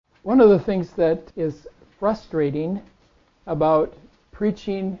One of the things that is frustrating about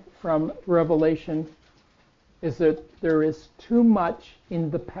preaching from Revelation is that there is too much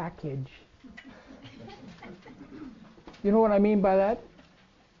in the package. You know what I mean by that?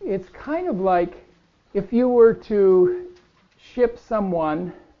 It's kind of like if you were to ship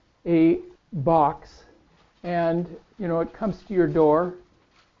someone a box and, it comes to your door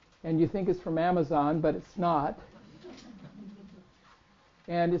and you think it's from Amazon, but it's not.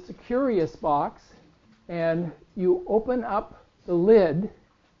 And it's a curious box, and you open up the lid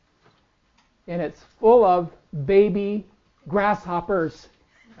and it's full of baby grasshoppers,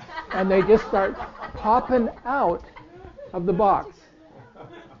 and they just start popping out of the box.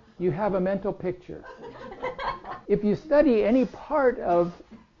 You have a mental picture. If you study any part of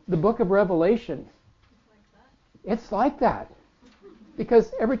the book of Revelation, it's like that.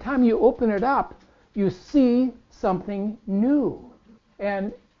 Because every time you open it up, you see something new.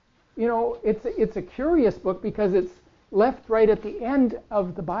 And, it's a curious book because it's left right at the end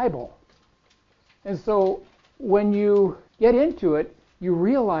of the Bible. And so when you get into it, you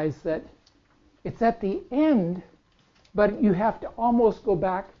realize that it's at the end, but you have to almost go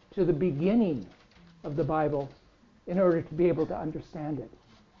back to the beginning of the Bible in order to be able to understand it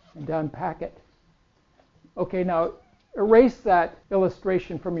and to unpack it. Okay, now erase that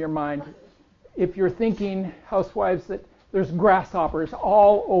illustration from your mind. If you're thinking, housewives, that there's grasshoppers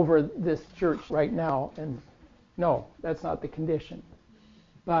all over this church right now, and no, that's not the condition.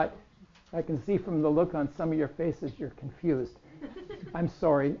 But I can see from the look on some of your faces you're confused. I'm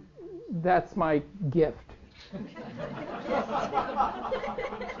sorry, that's my gift.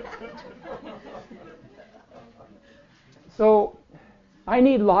 So I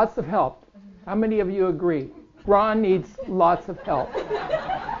need lots of help. How many of you agree? Ron needs lots of help.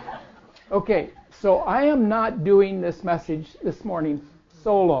 Okay, so I am not doing this message this morning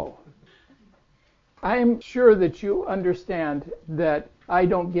solo. I am sure that you understand that I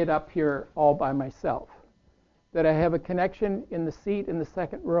don't get up here all by myself, that I have a connection in the seat in the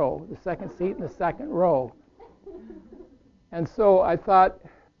second row, the second seat in the second row. And so I thought,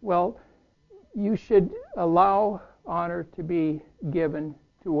 well, you should allow honor to be given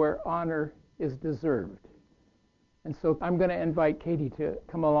to where honor is deserved. And so I'm going to invite Katie to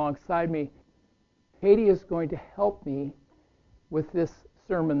come alongside me. Katie is going to help me with this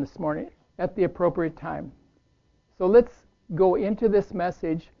sermon this morning at the appropriate time. So let's go into this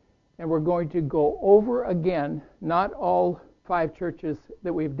message, and we're going to go over again, not all 5 churches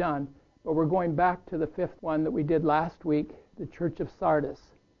that we've done, but we're going back to the 5th one that we did last week, the Church of Sardis.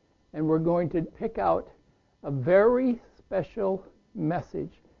 And we're going to pick out a very special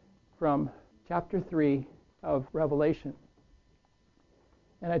message from chapter 3 of Revelation.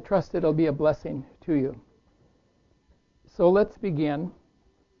 And I trust it'll be a blessing to you. So let's begin.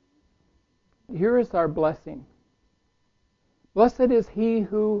 Here is our blessing. Blessed is he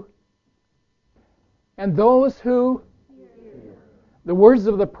who, and those who, the words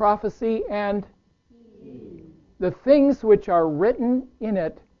of the prophecy and the things which are written in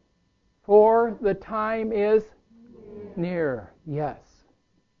it, for the time is near. Yes.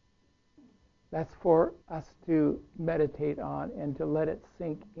 That's for us to meditate on and to let it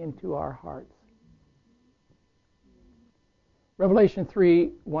sink into our hearts. Revelation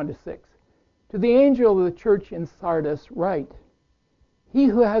 3, 1-6. To the angel of the church in Sardis write, he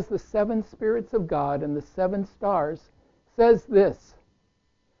who has the 7 spirits of God and the 7 stars says this,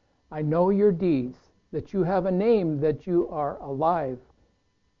 I know your deeds, that you have a name, that you are alive,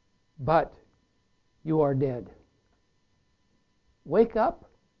 but you are dead. Wake up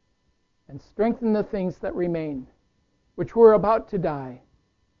and strengthen the things that remain, which were about to die.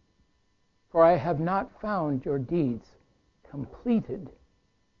 For I have not found your deeds completed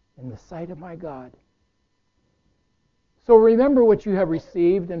in the sight of my God. So remember what you have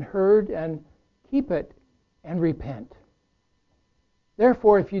received and heard, and keep it and repent.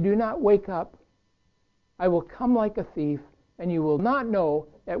 Therefore, if you do not wake up, I will come like a thief, and you will not know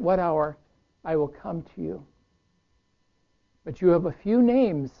at what hour I will come to you. But you have a few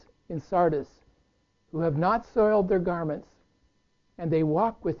names in Sardis who have not soiled their garments, and they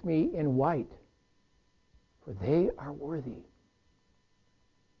walk with me in white, for they are worthy.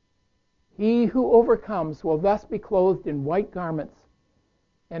 He who overcomes will thus be clothed in white garments,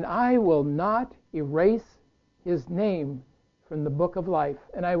 and I will not erase his name from the book of life,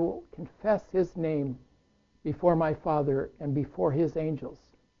 and I will confess his name before my Father and before his angels.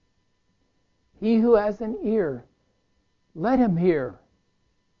 He who has an ear, let him hear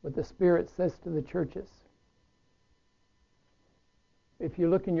what the Spirit says to the churches. If you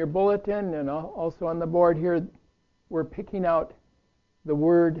look in your bulletin and also on the board here, we're picking out the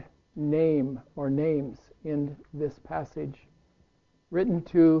word name or names in this passage written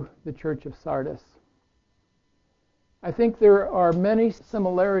to the church of Sardis. I think there are many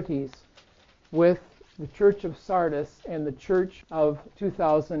similarities with the church of Sardis and the church of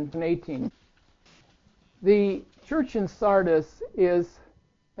 2018. The church in Sardis is,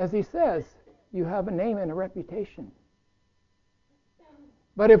 as he says, you have a name and a reputation.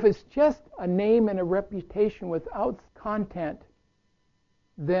 But if it's just a name and a reputation without content,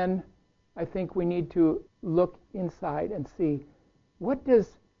 then I think we need to look inside and see, what does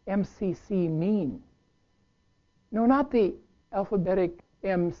MCC mean? No, not the alphabetic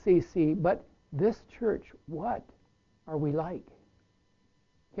MCC, but this church, what are we like?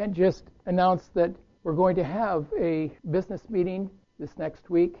 Can't just announce that we're going to have a business meeting this next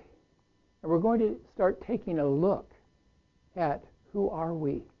week, and we're going to start taking a look at who are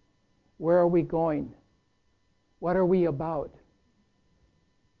we? Where are we going? What are we about?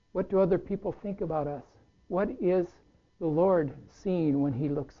 What do other people think about us? What is the Lord seeing when he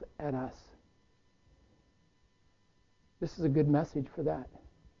looks at us? This is a good message for that.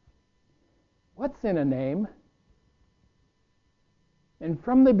 What's in a name? And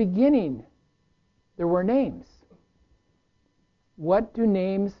from the beginning, there were names. What do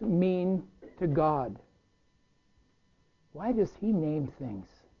names mean to God? Why does he name things?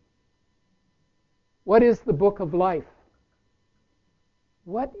 What is the book of life?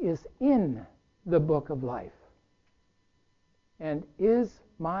 What is in the book of life? And is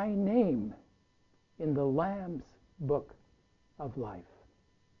my name in the Lamb's book of life?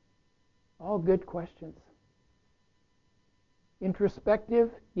 All good questions.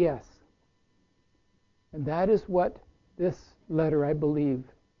 Introspective? Yes. And that is what this letter, I believe,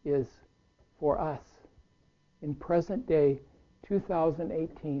 is for us in present day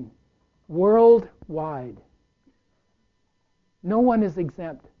 2018, worldwide. No one is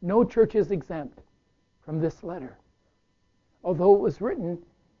exempt. No church is exempt from this letter, although it was written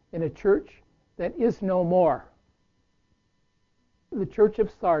in a church that is no more. The church of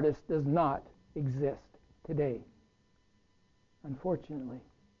Sardis does not exist today, unfortunately.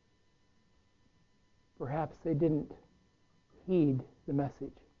 Perhaps they didn't heed the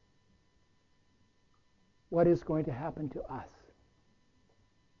message. What is going to happen to us?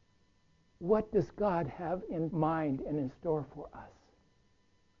 What does God have in mind and in store for us?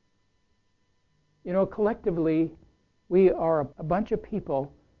 You know, collectively, we are a bunch of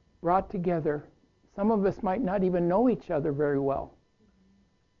people brought together. Some of us might not even know each other very well,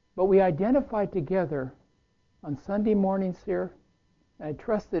 but we identify together on Sunday mornings here, and I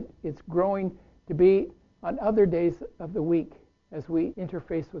trust that it's growing to be on other days of the week as we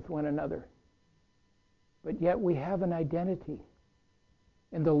interface with one another. But yet we have an identity,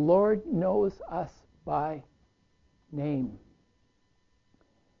 and the Lord knows us by name.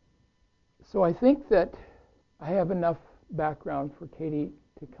 So I think that I have enough background for Katie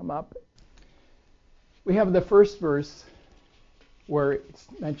to come up. We have the first verse where it's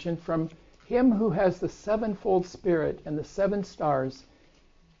mentioned, from him who has the sevenfold Spirit and the 7 stars,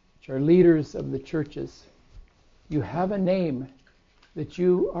 which are leaders of the churches. You have a name, that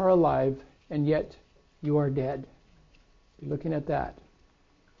you are alive, and yet you are dead. You're looking at that.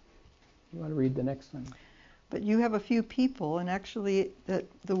 You want to read the next one? But you have a few people, and actually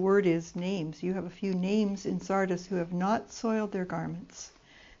the word is names. You have a few names in Sardis who have not soiled their garments.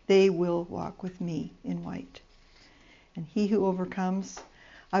 They will walk with me in white. And he who overcomes,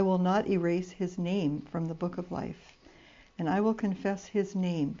 I will not erase his name from the book of life. And I will confess his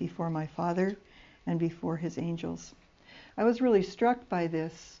name before my Father and before his angels. I was really struck by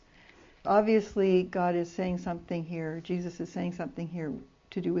this. Obviously, God is saying something here. Jesus is saying something here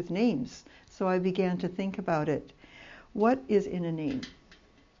to do with names. So I began to think about it. What is in a name?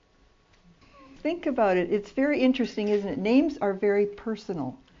 Think about it. It's very interesting, isn't it? Names are very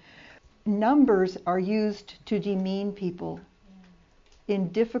personal. Numbers are used to demean people in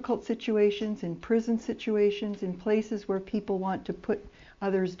difficult situations, in prison situations, in places where people want to put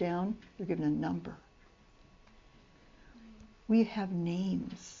others down. They're given a number. We have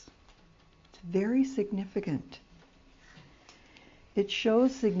names. It's very significant. It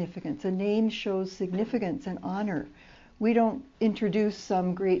shows significance. A name shows significance and honor. We don't introduce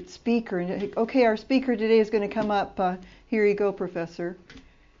some great speaker and, okay, our speaker today is going to come up. Here you go, Professor.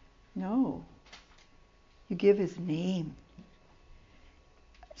 No. You give his name.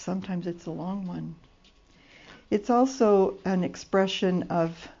 Sometimes it's a long one. It's also an expression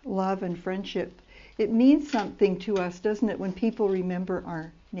of love and friendship. It means something to us, doesn't it, when people remember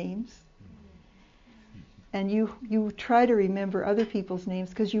our names? And you try to remember other people's names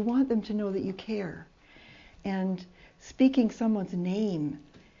because you want them to know that you care. And speaking someone's name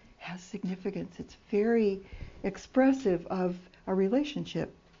has significance. It's very expressive of a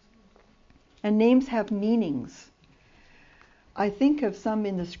relationship. And names have meanings. I think of some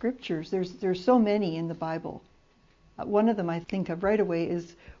in the scriptures. There's so many in the Bible. One of them I think of right away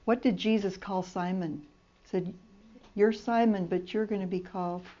is, what did Jesus call Simon? He said, "You're Simon, but you're going to be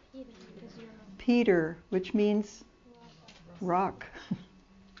called Peter," which means rock.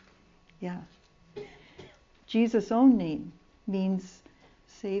 Yeah. Jesus' own name means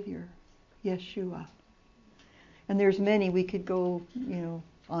Savior, Yeshua. And there's many. We could go,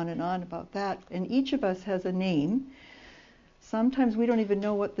 on and on about that. And each of us has a name. Sometimes we don't even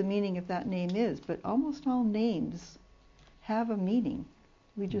know what the meaning of that name is, but almost all names have a meaning.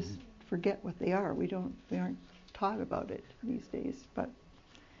 We just forget what they are. We aren't taught about it these days.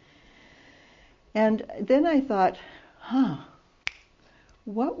 And then I thought,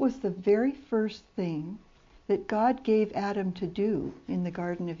 what was the very first thing that God gave Adam to do in the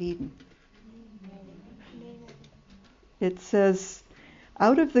Garden of Eden? It says,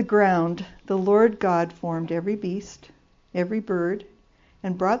 "Out of the ground the Lord God formed every beast, every bird,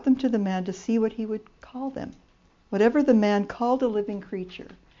 and brought them to the man to see what he would call them. Whatever the man called a living creature,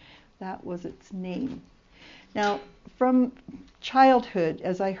 that was its name." Now, from childhood,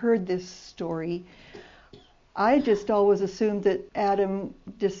 as I heard this story, I just always assumed that Adam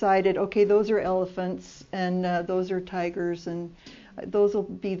decided, okay, those are elephants, and those are tigers, and those will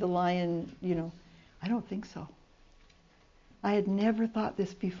be the lion, I don't think so. I had never thought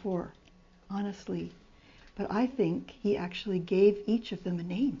this before, honestly. But I think he actually gave each of them a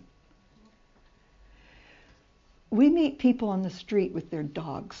name. We meet people on the street with their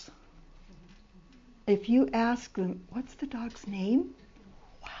dogs. If you ask them, "What's the dog's name?"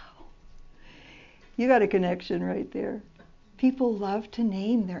 Wow. You got a connection right there. People love to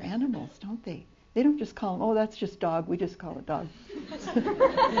name their animals, don't they? They don't just call them, "Oh, that's just dog. We just call it dog."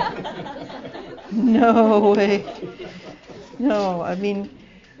 No way. No, I mean,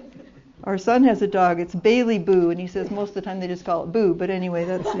 our son has a dog. It's Bailey Boo, and he says most of the time they just call it Boo. But anyway,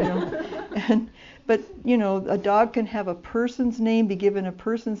 that's, But, a dog can have a person's name, be given a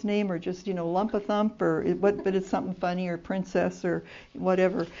person's name, or just, Lump a Thump, but it's something funny, or Princess, or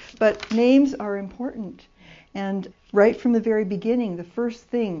whatever. But names are important. And right from the very beginning, the first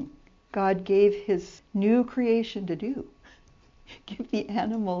thing God gave his new creation to do, give the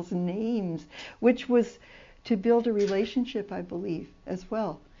animals names, which was to build a relationship, I believe, as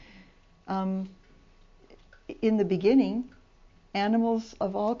well. In the beginning, animals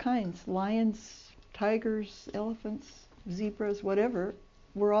of all kinds, lions, tigers, elephants, zebras, whatever,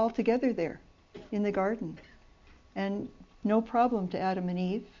 were all together there in the garden. And no problem to Adam and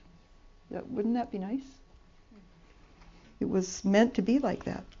Eve. Wouldn't that be nice? It was meant to be like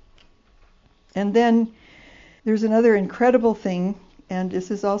that. And then there's another incredible thing, and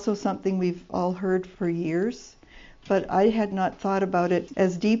this is also something we've all heard for years, but I had not thought about it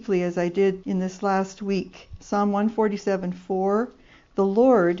as deeply as I did in this last week. Psalm 147:4, "The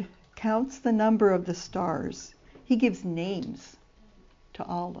Lord counts the number of the stars. He gives names to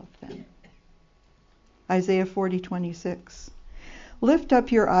all of them." Isaiah 40:26, "Lift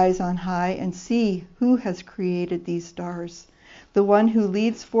up your eyes on high and see who has created these stars. The one who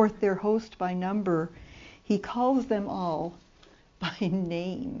leads forth their host by number. He calls them all by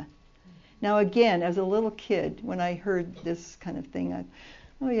name." Now again, as a little kid, when I heard this kind of thing,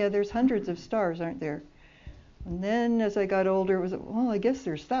 there's hundreds of stars, aren't there? And then as I got older, it was, I guess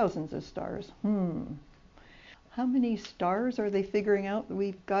there's thousands of stars. How many stars are they figuring out that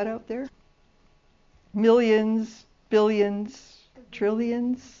we've got out there? Millions, billions,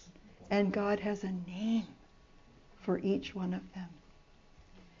 trillions. And God has a name for each one of them.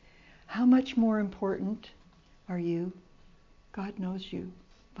 How much more important are you? God knows you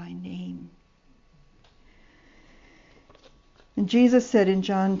by name. And Jesus said in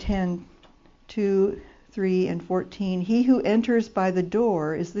John 10:2, 3, and 14, "He who enters by the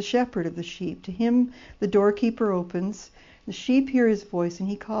door is the shepherd of the sheep. To him the doorkeeper opens. The sheep hear his voice, and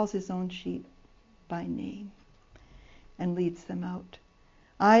he calls his own sheep by name and leads them out.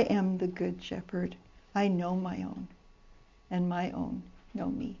 I am the good shepherd. I know my own, and my own know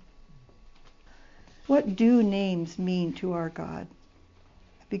me." What do names mean to our God?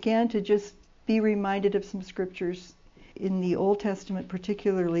 I began to just be reminded of some scriptures in the Old Testament,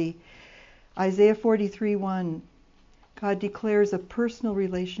 particularly Isaiah 43:1. God declares a personal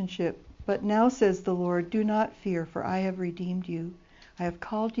relationship. "But now, says the Lord, do not fear, for I have redeemed you. I have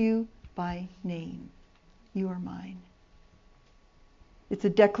called you by name. You are mine." It's a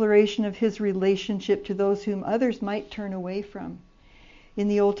declaration of his relationship to those whom others might turn away from. In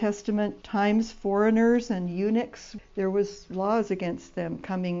the Old Testament times, foreigners and eunuchs, there was laws against them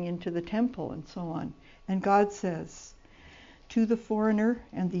coming into the temple and so on. And God says, to the foreigner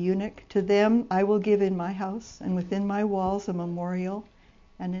and the eunuch, to them I will give in my house and within my walls a memorial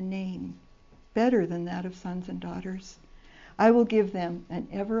and a name, better than that of sons and daughters. I will give them an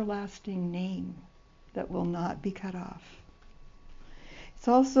everlasting name that will not be cut off. It's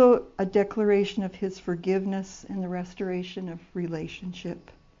also a declaration of his forgiveness and the restoration of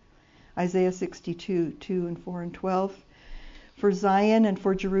relationship. Isaiah 62, 2 and 4 and 12. For Zion and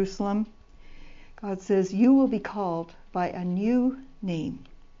for Jerusalem, God says, you will be called by a new name,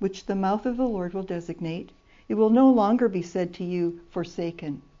 which the mouth of the Lord will designate. It will no longer be said to you,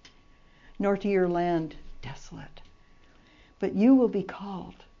 forsaken, nor to your land, desolate. But you will be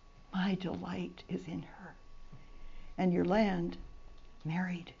called, my delight is in her, and your land,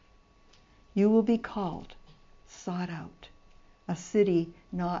 married. You will be called, sought out, a city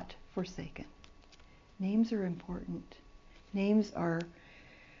not forsaken. Names are important. Names are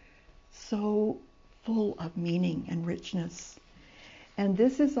so full of meaning and richness. And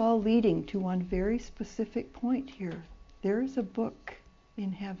this is all leading to one very specific point here. There is a book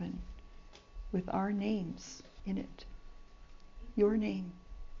in heaven with our names in it. Your name,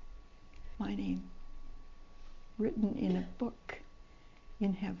 my name, written in a book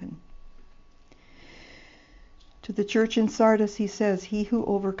in heaven. To the church in Sardis he says, he who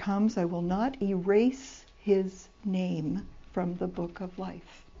overcomes, I will not erase his name from the book of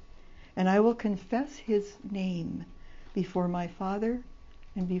life, and I will confess his name before my Father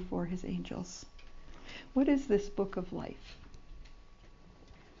and before his angels. What is this book of life?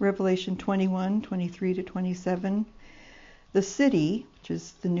 Revelation 21, 23 to 27. The city, which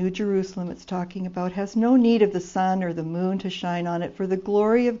is the New Jerusalem it's talking about, has no need of the sun or the moon to shine on it, for the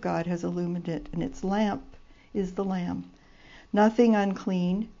glory of God has illumined it, and its lamp is the Lamb. Nothing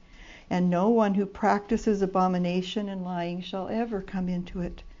unclean, and no one who practices abomination and lying shall ever come into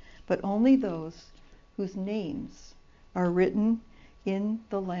it, but only those whose names are written in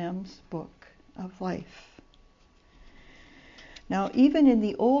the Lamb's book of life. Now, even in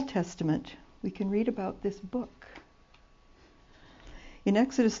the Old Testament, we can read about this book. In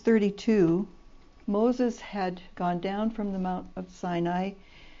Exodus 32, Moses had gone down from the Mount of Sinai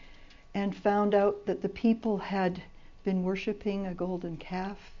and found out that the people had been worshiping a golden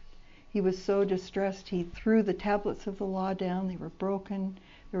calf. He was so distressed, he threw the tablets of the law down. They were broken.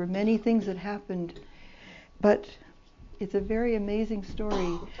 There were many things that happened. But it's a very amazing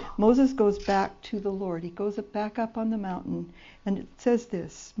story. Moses goes back to the Lord. He goes back up on the mountain, and it says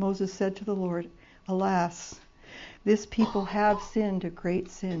this. Moses said to the Lord, alas, this people have sinned a great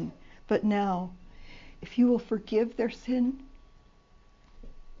sin. But now, if you will forgive their sin,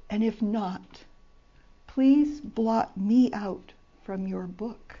 and if not, please blot me out from your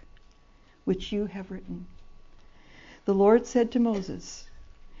book, which you have written. The Lord said to Moses,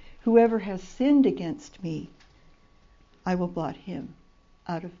 whoever has sinned against me, I will blot him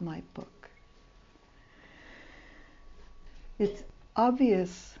out of my book. It's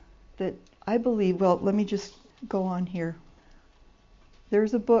obvious that I believe, well, let me just go on here.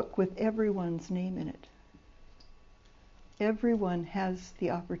 There's a book with everyone's name in it. Everyone has the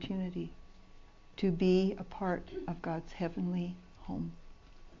opportunity to be a part of God's heavenly home.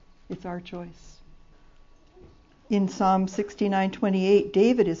 It's our choice. In Psalm 69:28,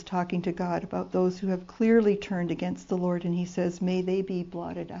 David is talking to God about those who have clearly turned against the Lord, and he says, may they be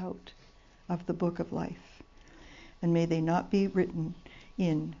blotted out of the book of life, and may they not be written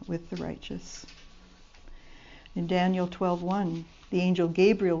in with the righteous. In Daniel 12:1, the angel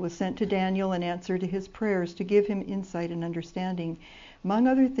Gabriel was sent to Daniel in answer to his prayers to give him insight and understanding. Among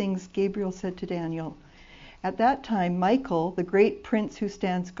other things, Gabriel said to Daniel, at that time Michael, the great prince who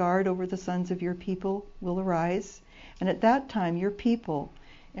stands guard over the sons of your people, will arise, and at that time your people,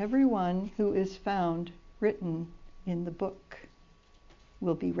 everyone who is found written in the book,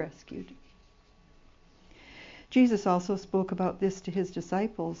 will be rescued. Jesus also spoke about this to his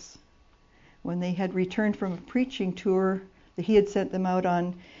disciples. When they had returned from a preaching tour that he had sent them out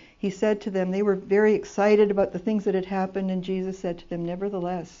on, he said to them, they were very excited about the things that had happened, and Jesus said to them,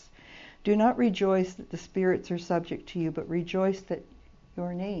 nevertheless, do not rejoice that the spirits are subject to you, but rejoice that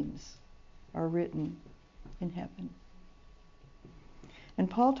your names are written in heaven. And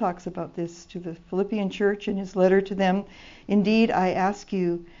Paul talks about this to the Philippian church in his letter to them. Indeed, I ask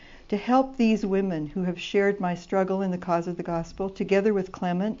you to help these women who have shared my struggle in the cause of the gospel, together with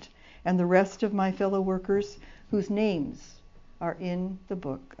Clement and the rest of my fellow workers whose names are in the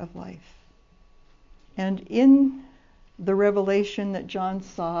book of life. And in the revelation that John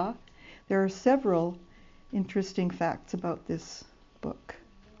saw, there are several interesting facts about this book.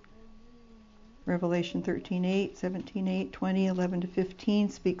 Revelation 13:8, 17:8, 20, 11 to 15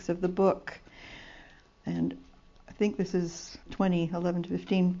 speaks of the book. And I think this is 20, 11 to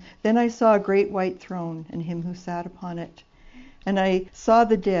 15. Then I saw a great white throne and him who sat upon it. And I saw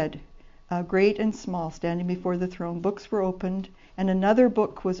the dead, great and small, standing before the throne. Books were opened, and another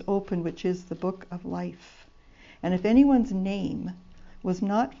book was opened, which is the book of life. And if anyone's name was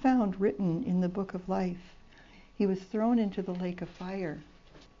not found written in the book of life, he was thrown into the lake of fire.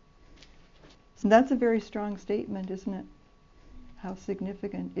 So that's a very strong statement, isn't it? How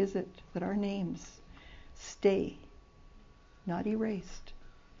significant is it that our names stay, not erased,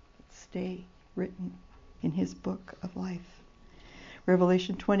 but stay written in his book of life?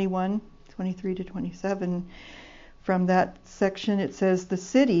 Revelation 21, 23 to 27, from that section it says, the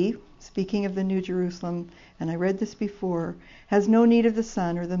city, speaking of the New Jerusalem, and I read this before, has no need of the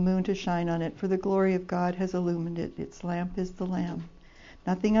sun or the moon to shine on it, for the glory of God has illumined it. Its lamp is the Lamb.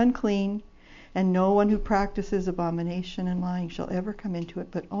 Nothing unclean, and no one who practices abomination and lying shall ever come into it,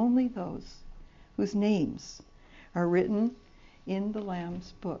 but only those whose names are written in the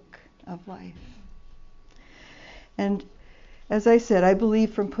Lamb's book of life. And as I said, I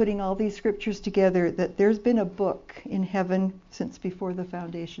believe from putting all these scriptures together that there's been a book in heaven since before the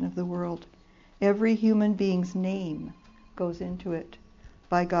foundation of the world. Every human being's name goes into it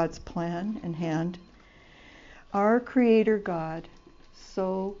by God's plan and hand. Our Creator God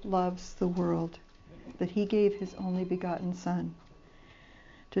so loves the world that he gave his only begotten Son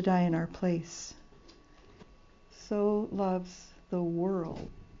to die in our place. So loves the world.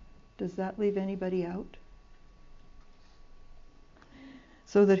 Does that leave anybody out?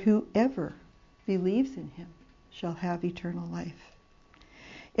 So that whoever believes in him shall have eternal life.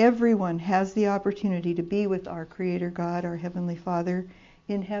 Everyone has the opportunity to be with our Creator God, our Heavenly Father,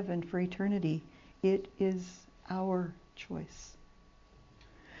 in heaven for eternity. It is our choice.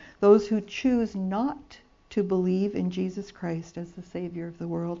 Those who choose not to believe in Jesus Christ as the Savior of the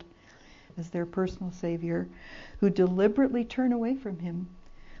world, as their personal Savior, who deliberately turn away from him,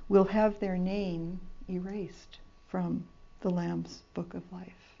 will have their name erased from the Lamb's book of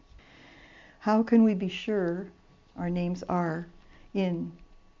life. How can we be sure our names are in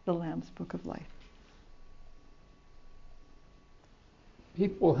the Lamb's book of life?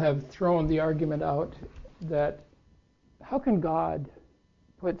 People have thrown the argument out that how can God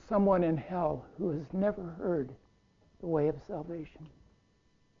put someone in hell who has never heard the way of salvation?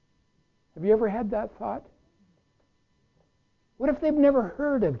 Have you ever had that thought? What if they've never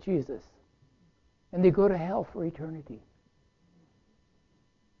heard of Jesus and they go to hell for eternity?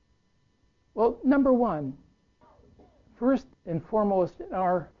 Well, number one, first and foremost in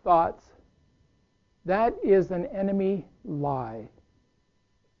our thoughts, that is an enemy lie.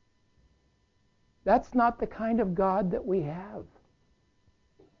 That's not the kind of God that we have.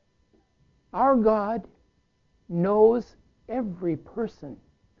 Our God knows every person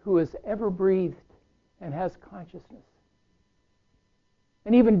who has ever breathed and has consciousness.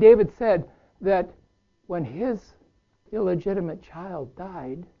 And even David said that when his illegitimate child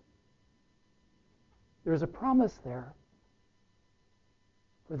died, there's a promise there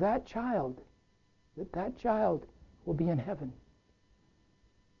for that child, that child will be in heaven.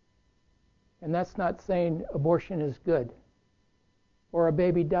 And that's not saying abortion is good or a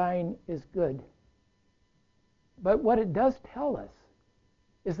baby dying is good. But what it does tell us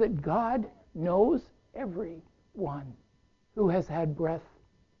is that God knows everyone who has had breath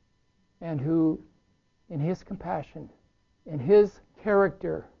and who, in his compassion, in his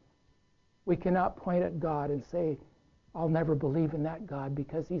character, we cannot point at God and say, I'll never believe in that God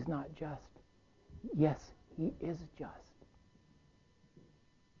because he's not just. Yes, he is just.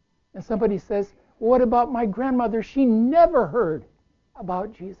 And somebody says, what about my grandmother? She never heard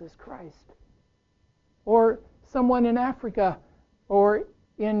about Jesus Christ. Or someone in Africa or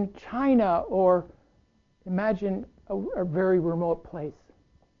in China, or imagine a very remote place.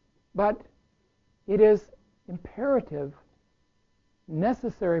 But it is imperative,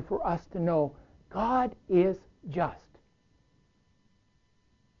 necessary for us to know God is just.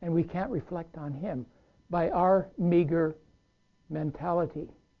 And we can't reflect on him by our meager mentality.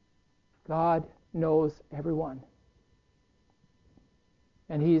 God knows everyone.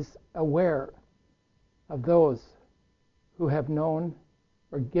 And he's aware of those who have known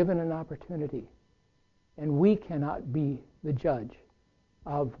or given an opportunity. And we cannot be the judge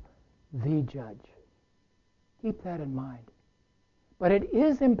of the judge. Keep that in mind. But it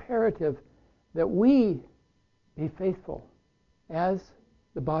is imperative that we be faithful as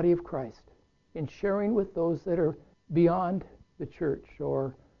the body of Christ in sharing with those that are beyond the church,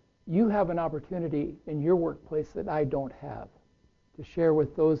 or you have an opportunity in your workplace that I don't have. to share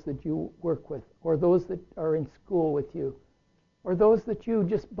with those that you work with, or those that are in school with you, or those that you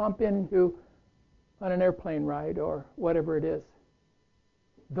just bump into on an airplane ride or whatever it is.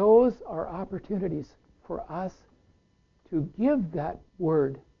 Those are opportunities for us to give that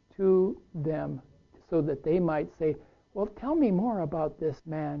word to them so that they might say, well, tell me more about this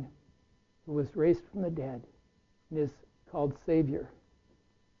man who was raised from the dead and is called Savior.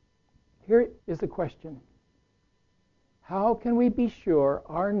 Here is a question. How can we be sure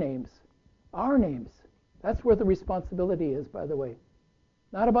our names, that's where the responsibility is, by the way.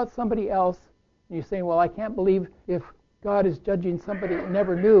 Not about somebody else. And you're saying, well, I can't believe if God is judging somebody I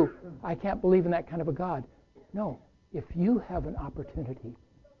never knew, I can't believe in that kind of a God. No, if you have an opportunity,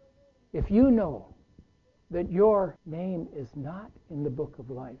 if you know that your name is not in the book of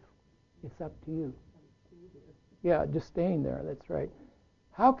life, it's up to you. Yeah, just staying there, that's right.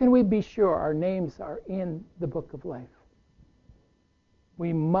 How can we be sure our names are in the book of life?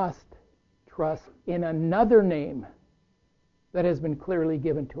 We must trust in another name that has been clearly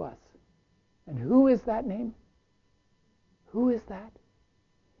given to us. And who is that name? Who is that?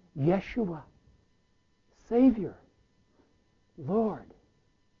 Yeshua, Savior, Lord.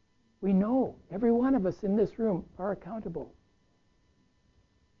 We know every one of us in this room are accountable.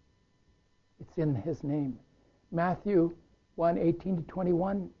 It's in His name. Matthew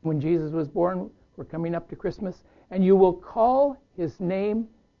 1:18-21, when Jesus was born, we're coming up to Christmas, and you will call His name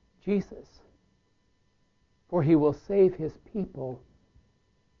Jesus, for He will save His people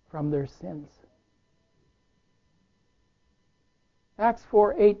from their sins. Acts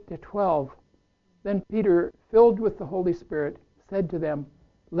 4:8-12, then Peter, filled with the Holy Spirit, said to them,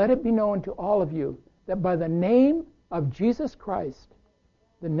 let it be known to all of you that by the name of Jesus Christ,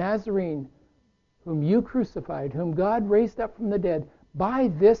 the Nazarene, whom you crucified, whom God raised up from the dead, by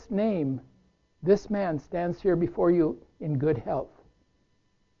this name, this man stands here before you in good health.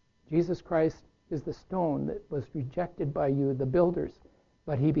 Jesus Christ is the stone that was rejected by you, the builders,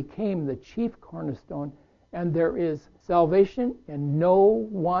 but He became the chief cornerstone, and there is salvation in no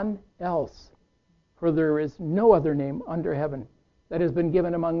one else, for there is no other name under heaven that has been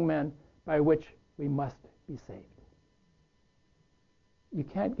given among men by which we must be saved. You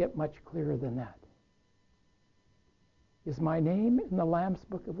can't get much clearer than that. Is my name in the Lamb's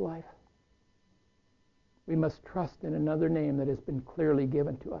book of life? We must trust in another name that has been clearly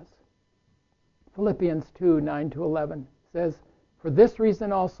given to us. Philippians 2:9-11 says, for this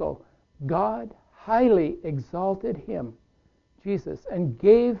reason also, God highly exalted Him, Jesus, and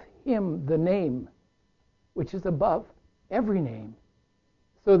gave Him the name which is above every name,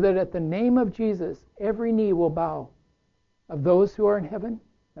 so that at the name of Jesus every knee will bow, of those who are in heaven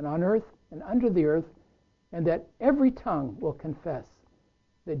and on earth and under the earth, and that every tongue will confess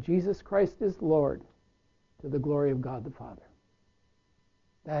that Jesus Christ is Lord, to the glory of God the Father.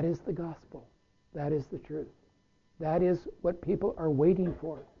 That is the gospel. That is the truth. That is what people are waiting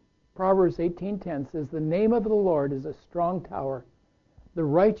for. Proverbs 18:10 says, the name of the Lord is a strong tower. The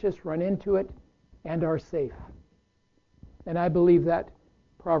righteous run into it and are safe. And I believe that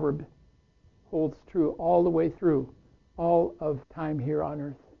proverb holds true all the way through all of time here on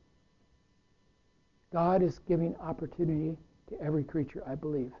earth. God is giving opportunity to every creature, I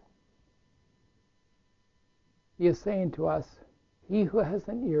believe. He is saying to us, he who has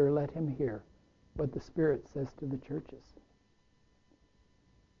an ear, let him hear what the Spirit says to the churches.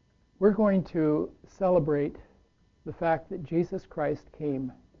 We're going to celebrate the fact that Jesus Christ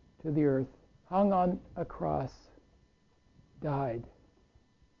came to the earth, hung on a cross, died,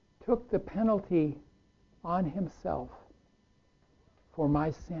 took the penalty on Himself for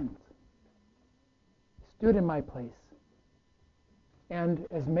my sins, stood in my place, and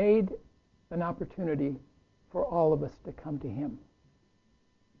has made an opportunity for all of us to come to Him.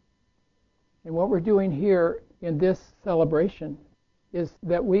 And what we're doing here in this celebration is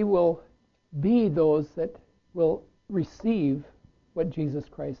that we will be those that will receive what Jesus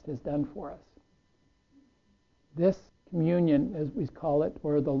Christ has done for us. This communion, as we call it,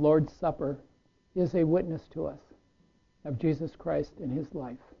 or the Lord's Supper, is a witness to us of Jesus Christ and His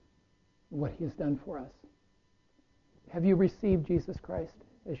life, and what He has done for us. Have you received Jesus Christ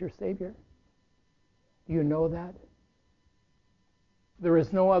as your Savior? Do you know that? There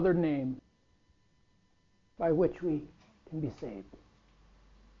is no other name by which we can be saved.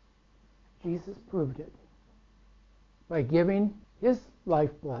 Jesus proved it by giving His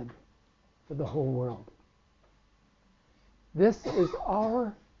lifeblood for the whole world. This is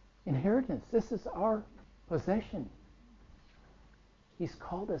our inheritance. This is our possession. He's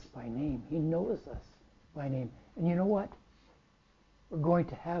called us by name. He knows us by name. And you know what? We're going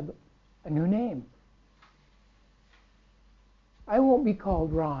to have a new name. I won't be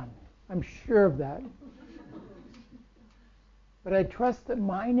called Ron. I'm sure of that. But I trust that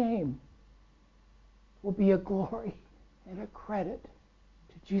my name will be a glory and a credit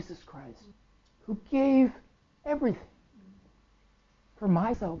to Jesus Christ, who gave everything for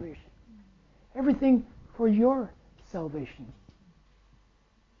my salvation, everything for your salvation.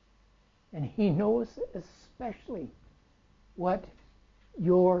 And he knows especially what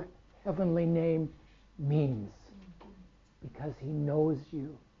your heavenly name means, because he knows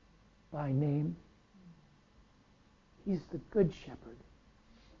you by name. He's the good shepherd.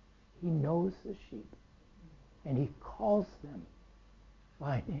 He knows the sheep, and he calls them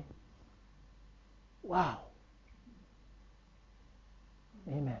by name. Wow.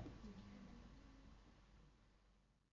 Amen.